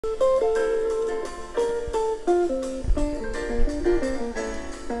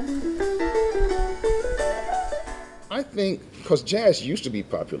I think because jazz used to be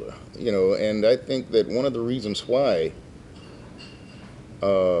popular, and I think that one of the reasons why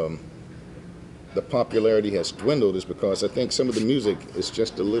um, the popularity has dwindled is because I think some of the music is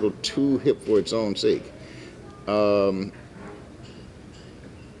just a little too hip for its own sake. Um,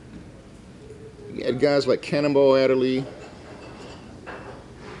 you had guys like Cannonball Adderley,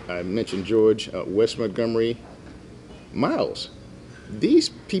 I mentioned George, Wes Montgomery, Miles. These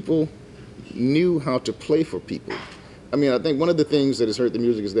people knew how to play for people. I mean, I think one of the things that has hurt the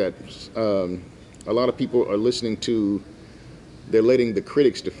music is that a lot of people are listening to, they're letting the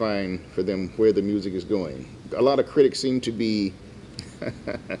critics define for them where the music is going. A lot of critics seem to be,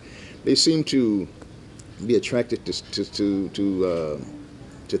 they seem to be attracted to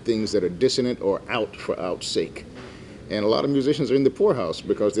things that are dissonant or out for out's sake. And a lot of musicians are in the poorhouse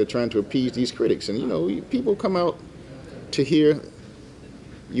because they're trying to appease these critics. And people come out to hear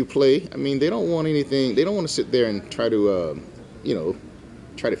you play. I mean, they don't want anything. They don't want to sit there and try to,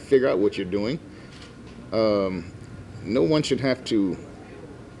 try to figure out what you're doing. No one should have to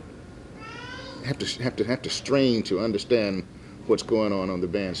strain to understand what's going on the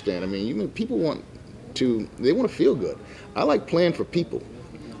bandstand. I mean, people they want to feel good. I like playing for people.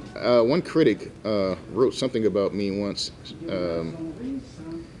 One critic wrote something about me once.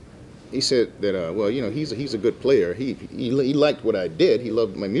 He said that, well, he's a good player. He liked what I did. He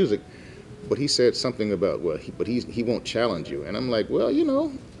loved my music, but he said something about, well, he won't challenge you. And I'm like, well,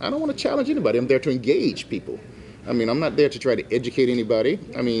 I don't want to challenge anybody. I'm there to engage people. I mean, I'm not there to try to educate anybody.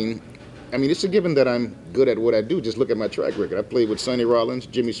 I mean, it's a given that I'm good at what I do. Just look at my track record. I played with Sonny Rollins,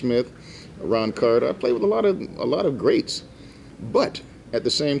 Jimmy Smith, Ron Carter. I played with a lot of greats. But at the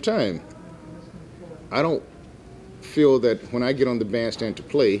same time, I don't feel that when I get on the bandstand to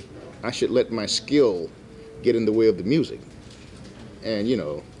play, I should let my skill get in the way of the music. And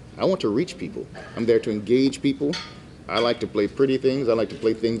I want to reach people. I'm there to engage people. I like to play pretty things. I like to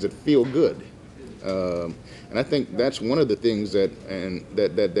play things that feel good. And I think that's one of the things that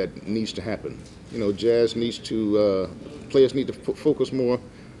needs to happen. Jazz needs to, players need to focus more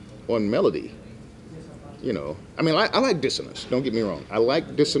on melody. I mean, I like dissonance. Don't get me wrong. I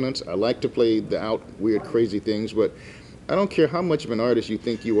like dissonance. I like to play the out, weird, crazy things. But I don't care how much of an artist you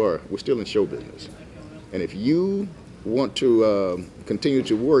think you are. We're still in show business. And if you want to continue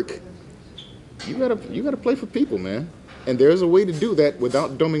to work, you gotta play for people, man. And there's a way to do that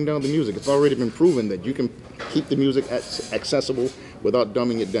without dumbing down the music. It's already been proven that you can keep the music accessible without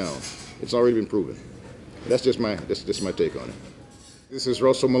dumbing it down. It's already been proven. That's just my take on it. This is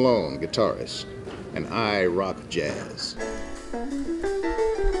Russell Malone, guitarist, and I rock jazz.